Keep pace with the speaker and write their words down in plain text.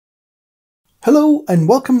Hello and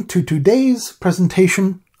welcome to today's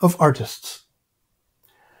presentation of artists.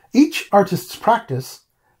 Each artist's practice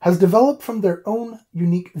has developed from their own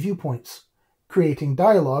unique viewpoints, creating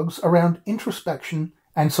dialogues around introspection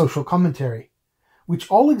and social commentary,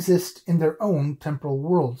 which all exist in their own temporal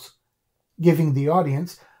worlds, giving the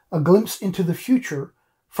audience a glimpse into the future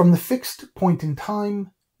from the fixed point in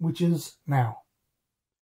time, which is now.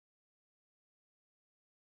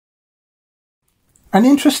 An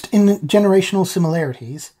interest in generational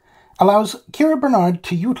similarities allows Kira Bernard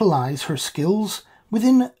to utilize her skills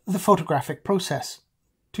within the photographic process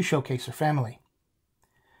to showcase her family.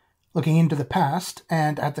 Looking into the past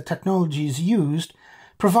and at the technologies used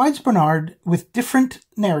provides Bernard with different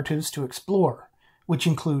narratives to explore, which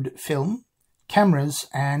include film, cameras,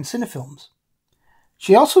 and cinefilms.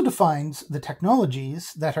 She also defines the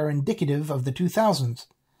technologies that are indicative of the 2000s,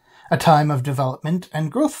 a time of development and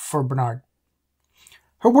growth for Bernard.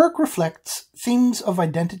 Her work reflects themes of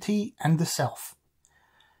identity and the self.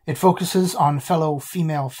 It focuses on fellow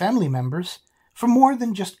female family members for more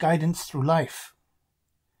than just guidance through life.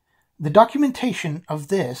 The documentation of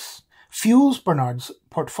this fuels Bernard's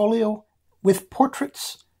portfolio with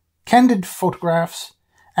portraits, candid photographs,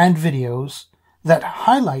 and videos that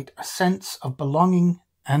highlight a sense of belonging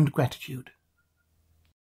and gratitude.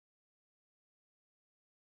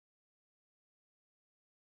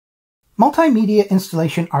 Multimedia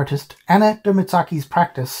installation artist Anna Dermitsaki's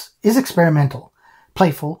practice is experimental,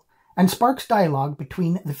 playful, and sparks dialogue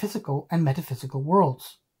between the physical and metaphysical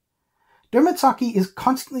worlds. Dermitsaki is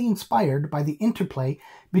constantly inspired by the interplay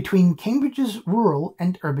between Cambridge's rural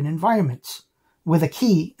and urban environments, with a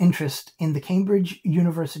key interest in the Cambridge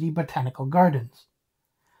University Botanical Gardens.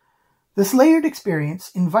 This layered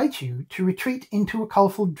experience invites you to retreat into a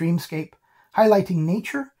colourful dreamscape, highlighting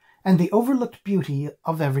nature and the overlooked beauty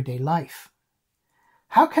of everyday life.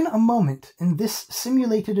 How can a moment in this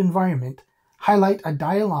simulated environment highlight a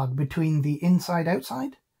dialogue between the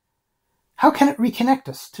inside-outside? How can it reconnect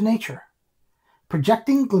us to nature?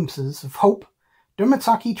 Projecting glimpses of hope,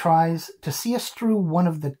 Dermitsaki tries to see us through one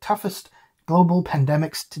of the toughest global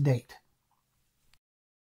pandemics to date.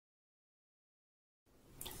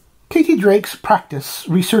 Katie Drake's practice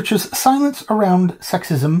researches silence around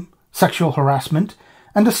sexism, sexual harassment,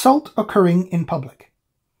 and assault occurring in public.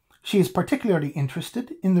 She is particularly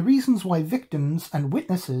interested in the reasons why victims and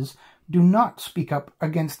witnesses do not speak up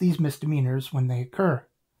against these misdemeanors when they occur.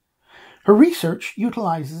 Her research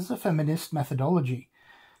utilizes a feminist methodology,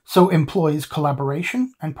 so employs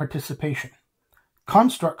collaboration and participation,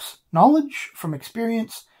 constructs knowledge from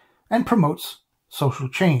experience, and promotes social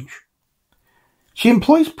change. She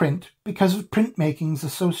employs print because of printmaking's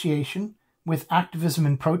association with activism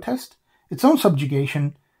and protest, its own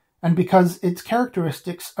subjugation, and because its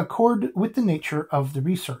characteristics accord with the nature of the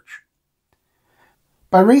research.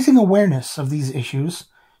 By raising awareness of these issues,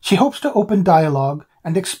 she hopes to open dialogue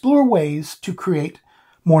and explore ways to create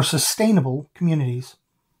more sustainable communities.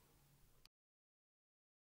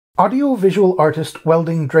 Audiovisual artist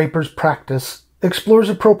Welding Draper's practice explores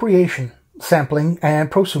appropriation, sampling, and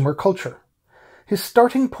prosumer culture. His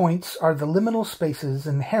starting points are the liminal spaces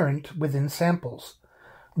inherent within samples,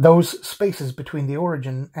 those spaces between the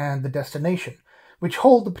origin and the destination, which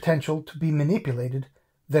hold the potential to be manipulated,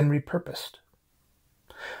 then repurposed.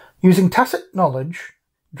 Using tacit knowledge,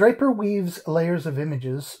 Draper weaves layers of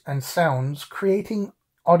images and sounds, creating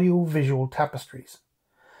audio-visual tapestries.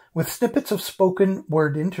 With snippets of spoken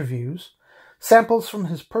word interviews, samples from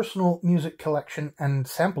his personal music collection and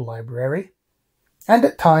sample library, and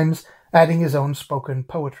at times adding his own spoken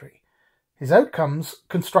poetry, his outcomes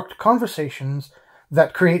construct conversations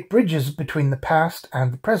that create bridges between the past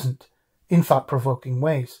and the present in thought-provoking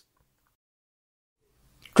ways.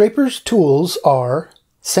 Draper's tools are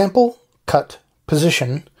sample, cut,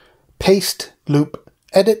 position, paste, loop,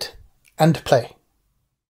 edit, and play.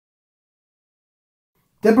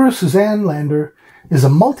 Deborah Suzanne Lander is a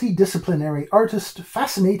multidisciplinary artist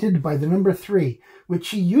fascinated by the number 3, which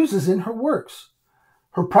she uses in her works.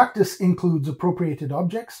 Her practice includes appropriated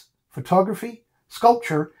objects, photography,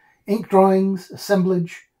 sculpture, ink drawings,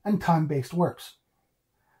 assemblage, and time-based works.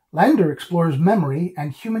 Lander explores memory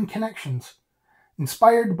and human connections,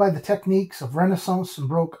 inspired by the techniques of Renaissance and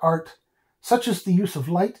Baroque art, such as the use of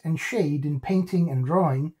light and shade in painting and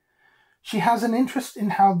drawing. She has an interest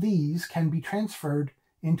in how these can be transferred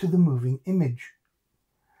into the moving image.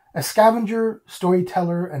 A scavenger,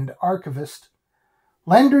 storyteller, and archivist,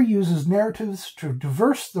 Lander uses narratives to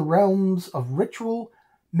traverse the realms of ritual,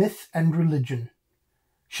 myth, and religion.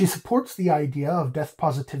 She supports the idea of death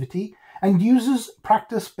positivity and uses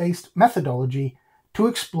practice-based methodology to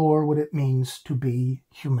explore what it means to be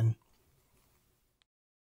human.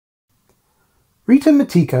 Rita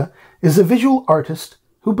Matika is a visual artist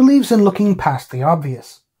who believes in looking past the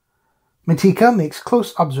obvious. Matika makes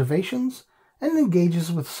close observations and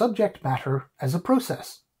engages with subject matter as a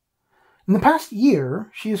process. In the past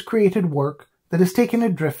year, she has created work that has taken a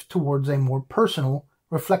drift towards a more personal,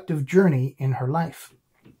 reflective journey in her life.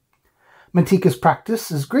 Matika's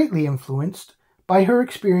practice is greatly influenced by her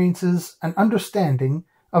experiences and understanding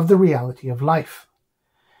of the reality of life.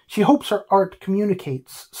 She hopes her art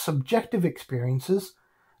communicates subjective experiences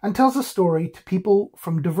and tells a story to people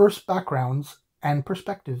from diverse backgrounds and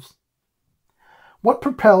perspectives. What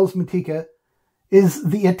propels Matika is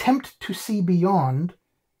the attempt to see beyond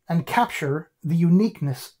and capture the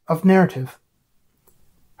uniqueness of narrative.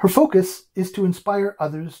 Her focus is to inspire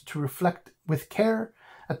others to reflect with care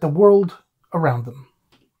at the world around them.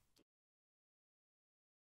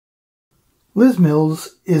 Liz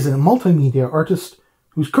Mills is a multimedia artist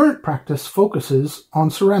whose current practice focuses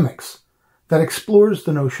on ceramics that explores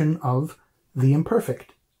the notion of the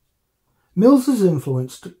imperfect. Mills is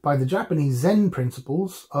influenced by the Japanese Zen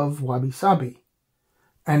principles of wabi-sabi,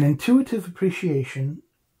 an intuitive appreciation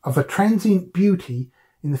of a transient beauty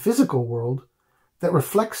in the physical world that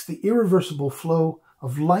reflects the irreversible flow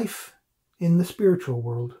of life in the spiritual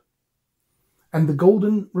world, and the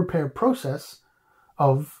golden repair process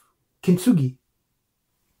of kintsugi.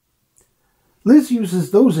 Liz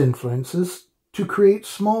uses those influences to create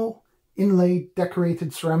small, inlaid,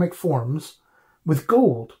 decorated ceramic forms with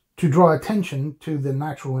gold to draw attention to the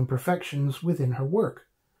natural imperfections within her work,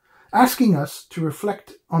 asking us to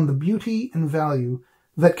reflect on the beauty and value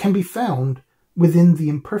that can be found within the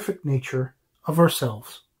imperfect nature of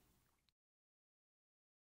ourselves.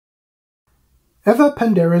 Eva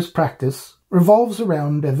Pandera's practice revolves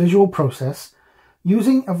around a visual process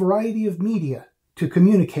using a variety of media to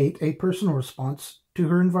communicate a personal response to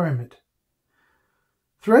her environment.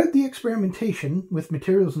 Throughout the experimentation with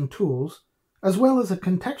materials and tools, as well as a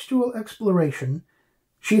contextual exploration,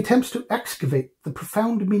 she attempts to excavate the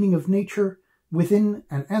profound meaning of nature within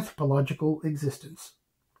an anthropological existence.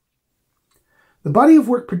 The body of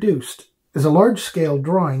work produced is a large-scale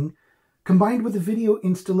drawing combined with a video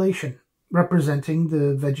installation representing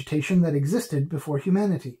the vegetation that existed before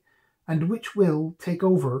humanity and which will take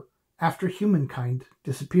over after humankind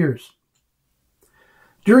disappears.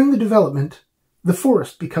 During the development, the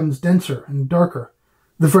forest becomes denser and darker,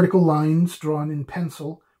 the vertical lines drawn in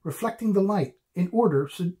pencil reflecting the light in order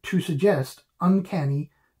to suggest uncanny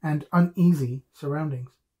and uneasy surroundings.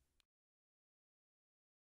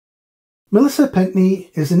 Melissa Pentney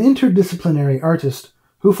is an interdisciplinary artist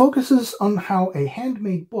who focuses on how a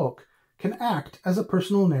handmade book can act as a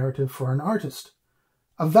personal narrative for an artist,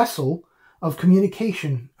 a vessel of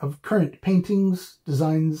communication of current paintings,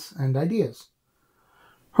 designs, and ideas.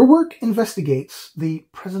 Her work investigates the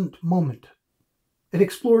present moment. It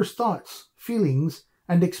explores thoughts, feelings,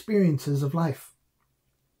 and experiences of life.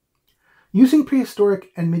 Using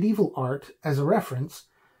prehistoric and medieval art as a reference,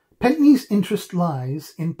 Pentney's interest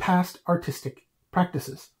lies in past artistic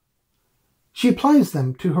practices. She applies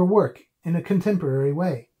them to her work in a contemporary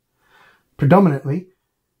way. Predominantly,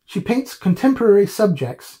 she paints contemporary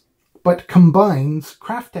subjects, but combines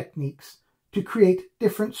craft techniques to create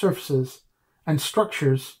different surfaces and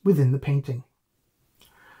structures within the painting.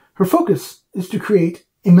 Her focus is to create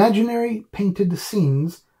imaginary painted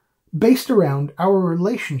scenes based around our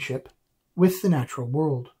relationship with the natural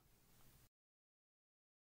world.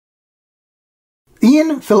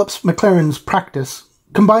 Ian Phillips McLaren's practice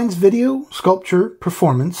combines video, sculpture,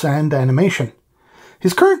 performance, and animation.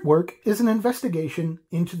 His current work is an investigation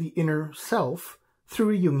into the inner self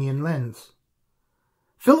through a Jungian lens.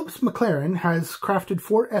 Phillips McLaren has crafted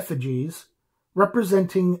 4 effigies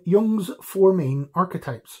representing Jung's 4 main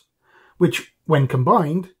archetypes, which, when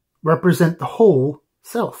combined, represent the whole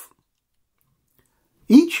self.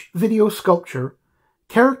 Each video sculpture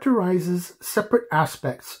characterizes separate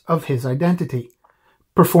aspects of his identity,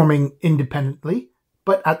 performing independently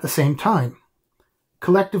but at the same time,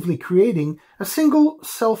 collectively creating a single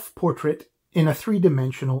self-portrait in a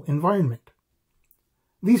 3-dimensional environment.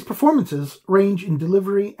 These performances range in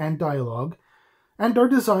delivery and dialogue and are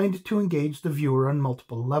designed to engage the viewer on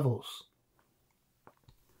multiple levels.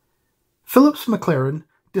 Phillips McLaren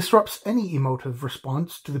disrupts any emotive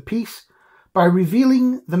response to the piece by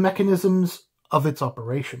revealing the mechanisms of its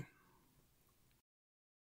operation.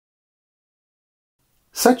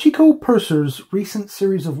 Sachiko Purser's recent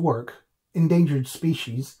series of work, Endangered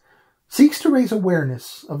Species, seeks to raise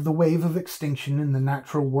awareness of the wave of extinction in the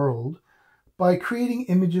natural world by creating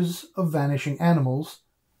images of vanishing animals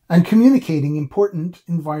and communicating important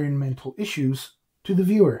environmental issues to the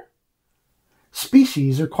viewer.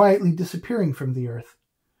 species are quietly disappearing from the earth.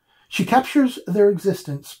 She captures their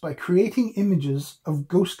existence by creating images of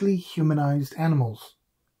ghostly humanized animals.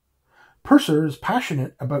 Purser is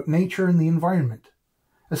passionate about nature and the environment,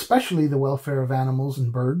 especially the welfare of animals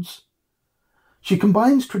and birds. She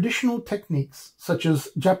combines traditional techniques such as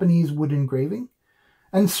Japanese wood engraving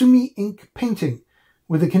and sumi ink painting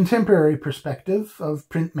with a contemporary perspective of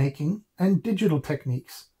printmaking and digital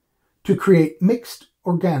techniques to create mixed,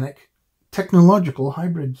 organic, technological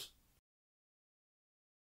hybrids.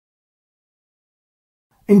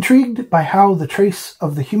 Intrigued by how the trace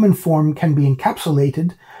of the human form can be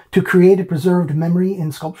encapsulated to create a preserved memory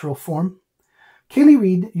in sculptural form, Kaylee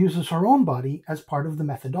Reid uses her own body as part of the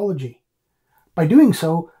methodology. By doing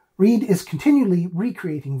so, Reid is continually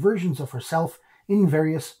recreating versions of herself in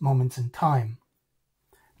various moments in time.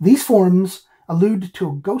 These forms allude to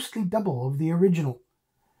a ghostly double of the original.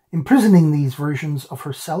 Imprisoning these versions of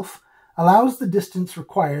herself allows the distance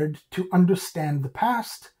required to understand the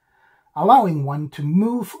past, allowing one to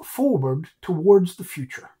move forward towards the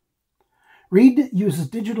future. Reid uses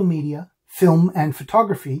digital media, film, and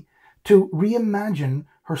photography to reimagine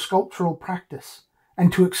her sculptural practice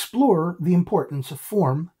and to explore the importance of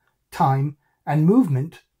form, time, and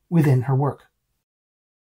movement within her work.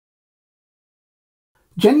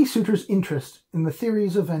 Jenny Suter's interest in the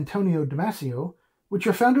theories of Antonio Damasio, which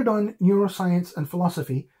are founded on neuroscience and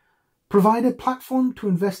philosophy, provide a platform to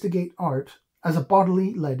investigate art as a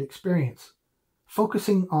bodily-led experience,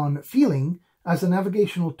 focusing on feeling as a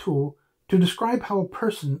navigational tool to describe how a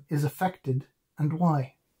person is affected and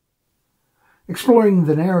why. Exploring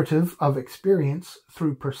the narrative of experience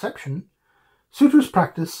through perception, Suter's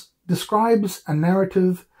practice describes a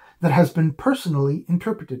narrative that has been personally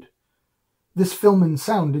interpreted. This film and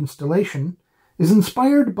sound installation is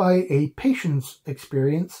inspired by a patient's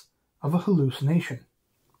experience of a hallucination.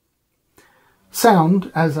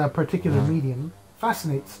 Sound, as a particular medium,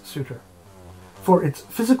 fascinates Suter for its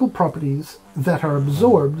physical properties that are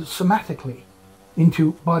absorbed somatically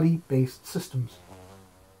into body-based systems.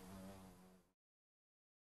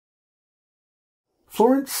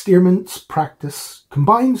 Florence Stearman's practice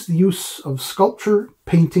combines the use of sculpture,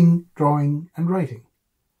 painting, drawing, and writing.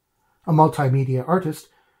 A multimedia artist,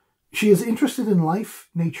 she is interested in life,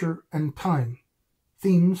 nature, and time,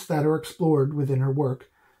 themes that are explored within her work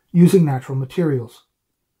using natural materials.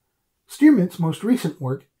 Stearman's most recent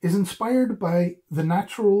work is inspired by the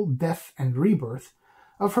natural death and rebirth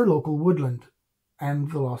of her local woodland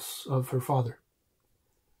and the loss of her father.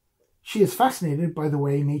 She is fascinated by the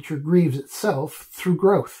way nature grieves itself through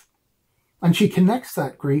growth, and she connects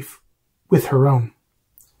that grief with her own.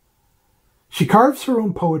 She carves her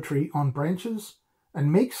own poetry on branches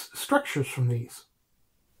and makes structures from these.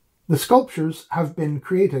 The sculptures have been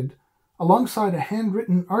created alongside a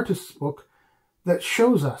handwritten artist's book that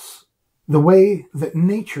shows us the way that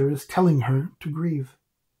nature is telling her to grieve.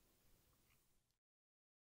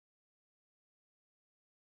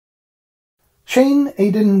 Shane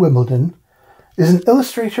Aidan Wimbledon is an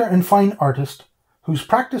illustrator and fine artist whose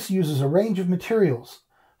practice uses a range of materials,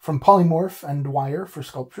 from polymorph and wire for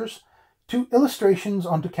sculptures to illustrations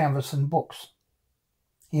onto canvas and books.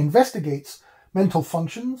 He investigates mental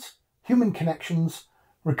functions, human connections,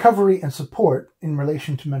 recovery and support in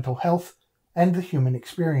relation to mental health and the human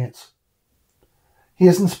experience. He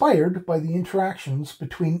is inspired by the interactions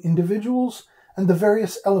between individuals and the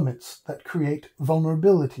various elements that create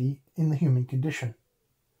vulnerability in the human condition.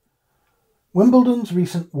 Wimbledon's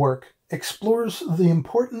recent work explores the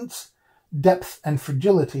importance, depth, and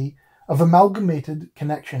fragility of amalgamated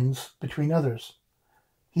connections between others.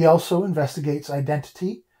 He also investigates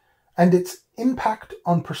identity and its impact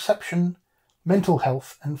on perception, mental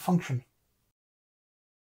health, and function.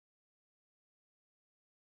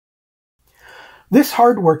 This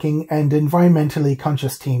hard-working and environmentally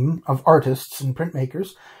conscious team of artists and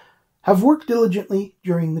printmakers have worked diligently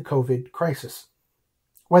during the COVID crisis.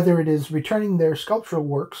 Whether it is returning their sculptural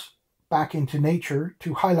works back into nature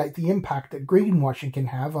to highlight the impact that greenwashing can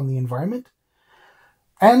have on the environment,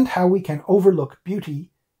 and how we can overlook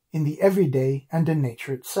beauty in the everyday and in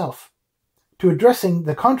nature itself, to addressing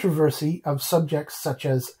the controversy of subjects such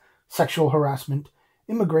as sexual harassment,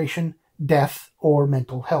 immigration, death, or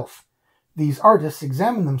mental health. These artists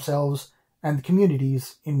examine themselves and the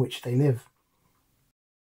communities in which they live.